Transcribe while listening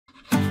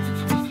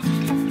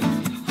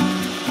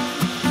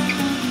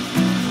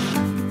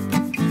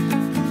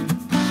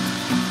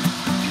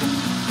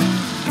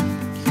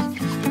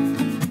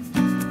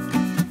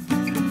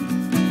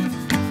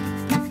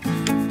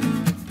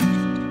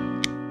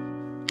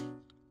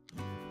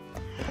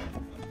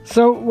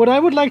So what I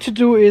would like to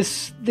do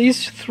is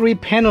these 3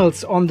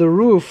 panels on the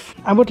roof,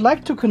 I would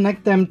like to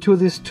connect them to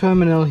this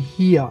terminal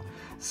here.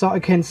 So I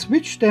can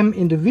switch them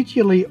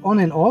individually on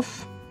and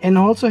off, and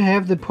also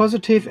have the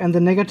positive and the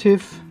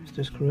negative. Is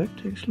this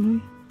correct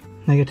actually?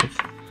 Negative.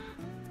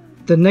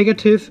 The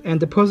negative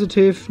and the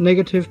positive,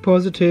 negative,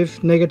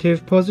 positive,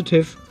 negative,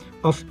 positive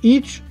of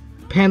each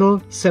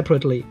panel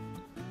separately.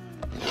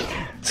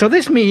 So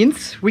this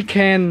means we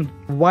can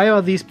wire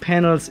these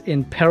panels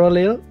in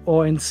parallel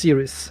or in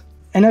series.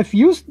 And I've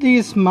used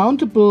these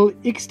mountable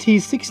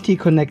XT60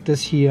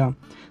 connectors here.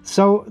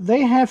 So they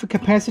have a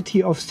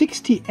capacity of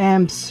 60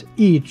 amps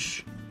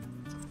each.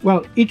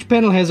 Well, each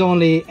panel has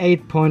only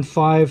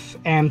 8.5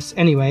 amps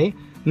anyway,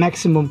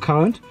 maximum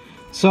current.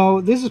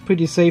 So this is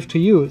pretty safe to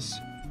use.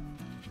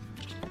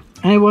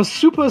 And it was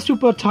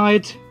super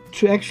tight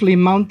to actually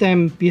mount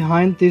them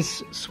behind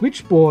this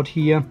switchboard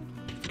here.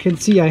 You can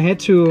see I had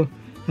to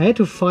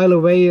file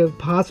away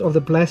parts of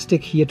the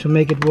plastic here to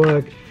make it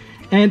work.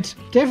 And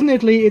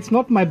definitely it's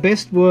not my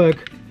best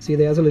work. See,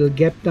 there's a little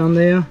gap down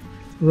there,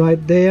 right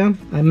there.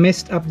 I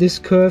messed up this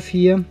curve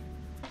here.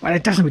 Well,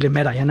 it doesn't really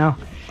matter, you know.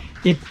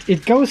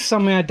 It goes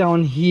somewhere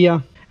down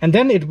here, and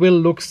then it will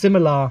look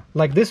similar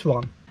like this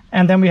one.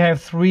 And then we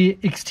have 3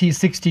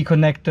 XT60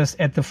 connectors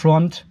at the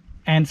front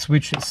and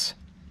switches.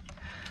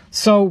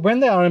 So when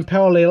they are in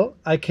parallel,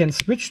 I can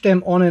switch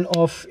them on and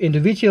off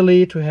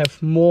individually to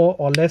have more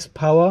or less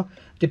power,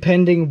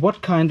 depending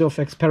what kind of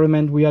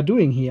experiment we are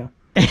doing here.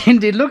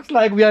 And it looks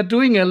like we are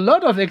doing a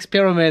lot of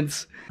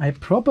experiments. I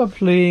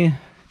probably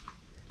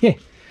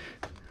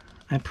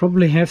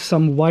have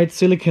some white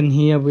silicon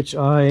here, which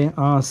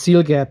I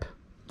seal gap.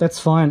 That's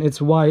fine, it's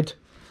white.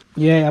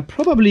 Yeah, I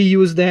probably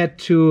use that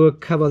to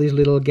cover these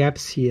little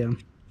gaps here.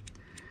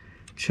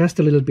 Just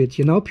a little bit,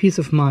 you know, peace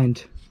of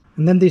mind.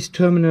 And then these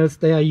terminals,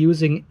 they are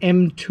using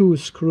M2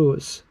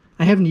 screws.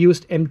 I haven't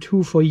used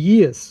M2 for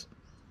years.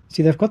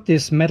 See, they've got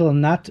this metal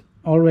nut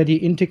already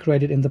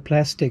integrated in the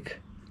plastic.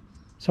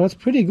 So it's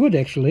pretty good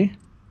actually.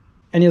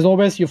 And as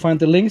always, you find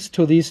the links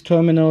to these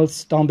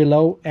terminals down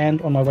below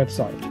and on my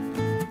website.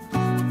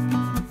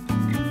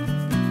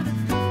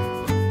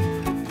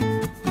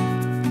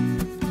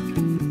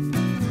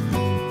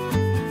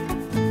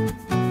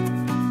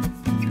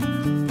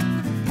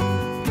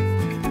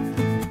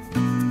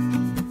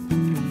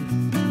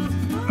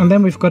 And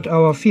then we've got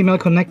our female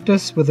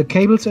connectors with the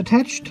cables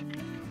attached.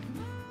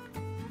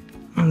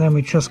 And then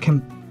we just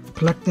can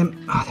plug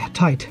them. Ah, they're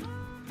tight.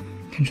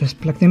 Can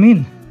just plug them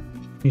in.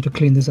 Need to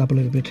clean this up a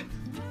little bit.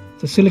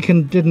 The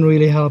silicone didn't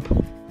really help.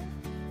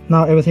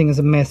 Now everything is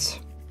a mess.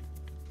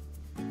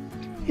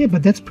 Yeah,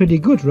 but that's pretty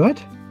good,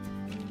 right?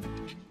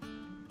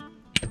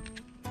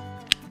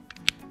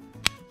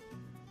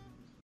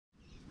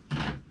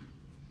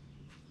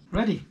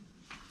 Ready.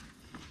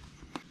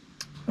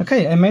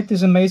 Okay, I made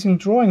this amazing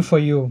drawing for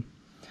you.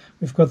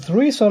 We've got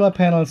 3 solar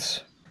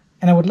panels,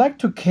 and I would like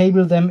to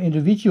cable them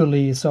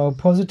individually, so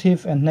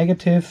positive and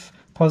negative,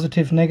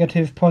 positive,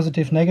 negative,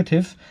 positive,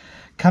 negative,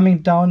 coming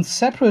down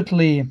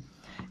separately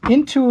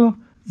into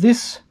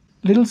this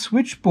little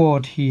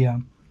switchboard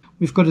here.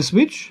 We've got a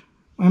switch,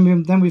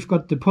 and then we've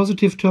got the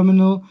positive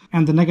terminal,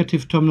 and the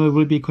negative terminal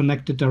will be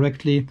connected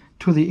directly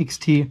to the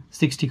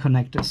XT60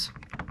 connectors.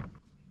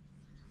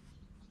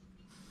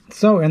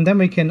 So, and then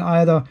we can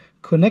either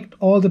connect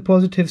all the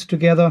positives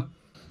together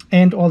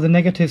and all the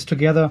negatives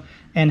together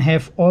and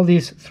have all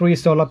these 3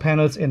 solar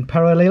panels in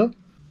parallel.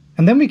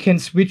 And then we can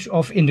switch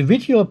off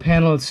individual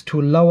panels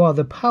to lower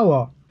the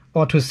power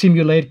or to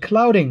simulate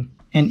clouding.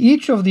 And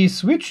each of these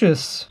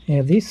switches,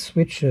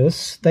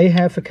 they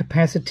have a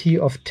capacity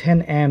of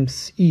 10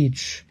 amps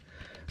each.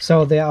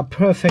 So they are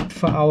perfect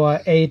for our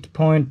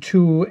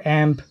 8.2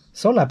 amp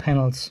solar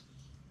panels.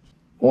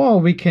 Or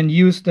we can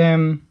use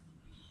them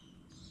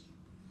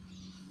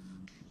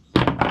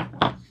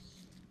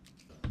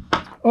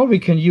or we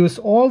can use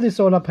all the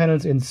solar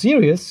panels in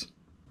series.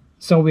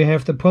 So we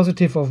have the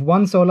positive of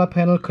one solar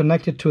panel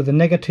connected to the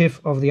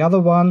negative of the other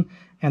one,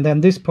 and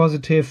then this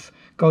positive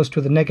goes to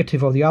the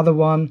negative of the other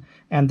one,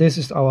 and this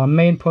is our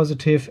main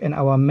positive and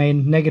our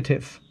main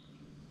negative.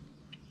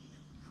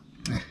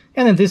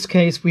 And in this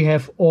case we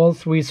have all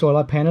 3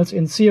 solar panels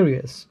in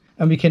series.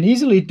 And we can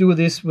easily do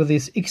this with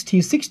these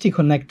XT60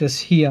 connectors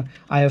here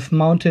I have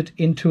mounted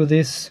into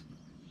this.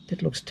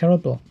 That looks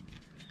terrible.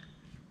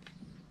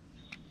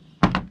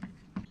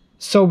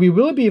 So we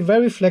will be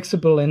very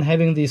flexible in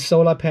having these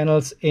solar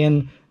panels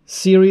in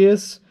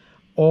series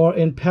or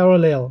in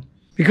parallel.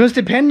 Because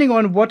depending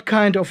on what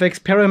kind of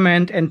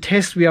experiment and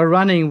test we are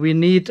running, we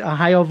need a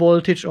higher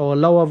voltage or a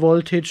lower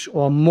voltage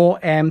or more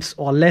amps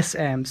or less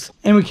amps.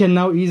 And we can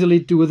now easily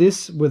do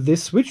this with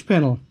this switch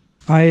panel.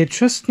 I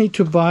just need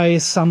to buy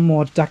some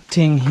more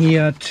ducting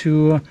here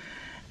to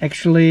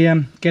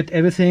actually get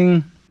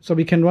everything so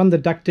we can run the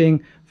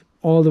ducting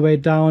all the way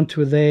down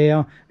to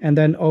there and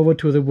then over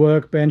to the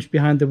workbench,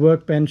 behind the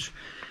workbench.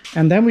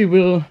 And then we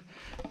will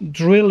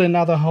drill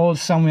another hole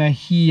somewhere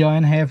here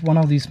and have one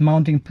of these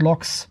mounting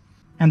blocks,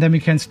 and then we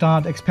can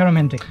start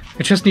experimenting.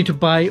 I just need to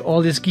buy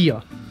all this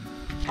gear.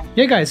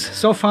 Yeah guys,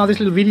 so far this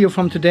little video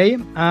from today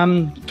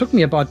took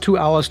me about 2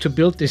 hours to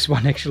build this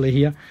one actually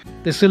here.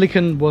 The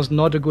silicon was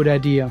not a good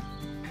idea.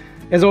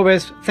 As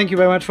always, thank you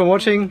very much for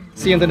watching.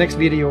 See you in the next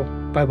video.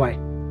 Bye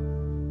bye.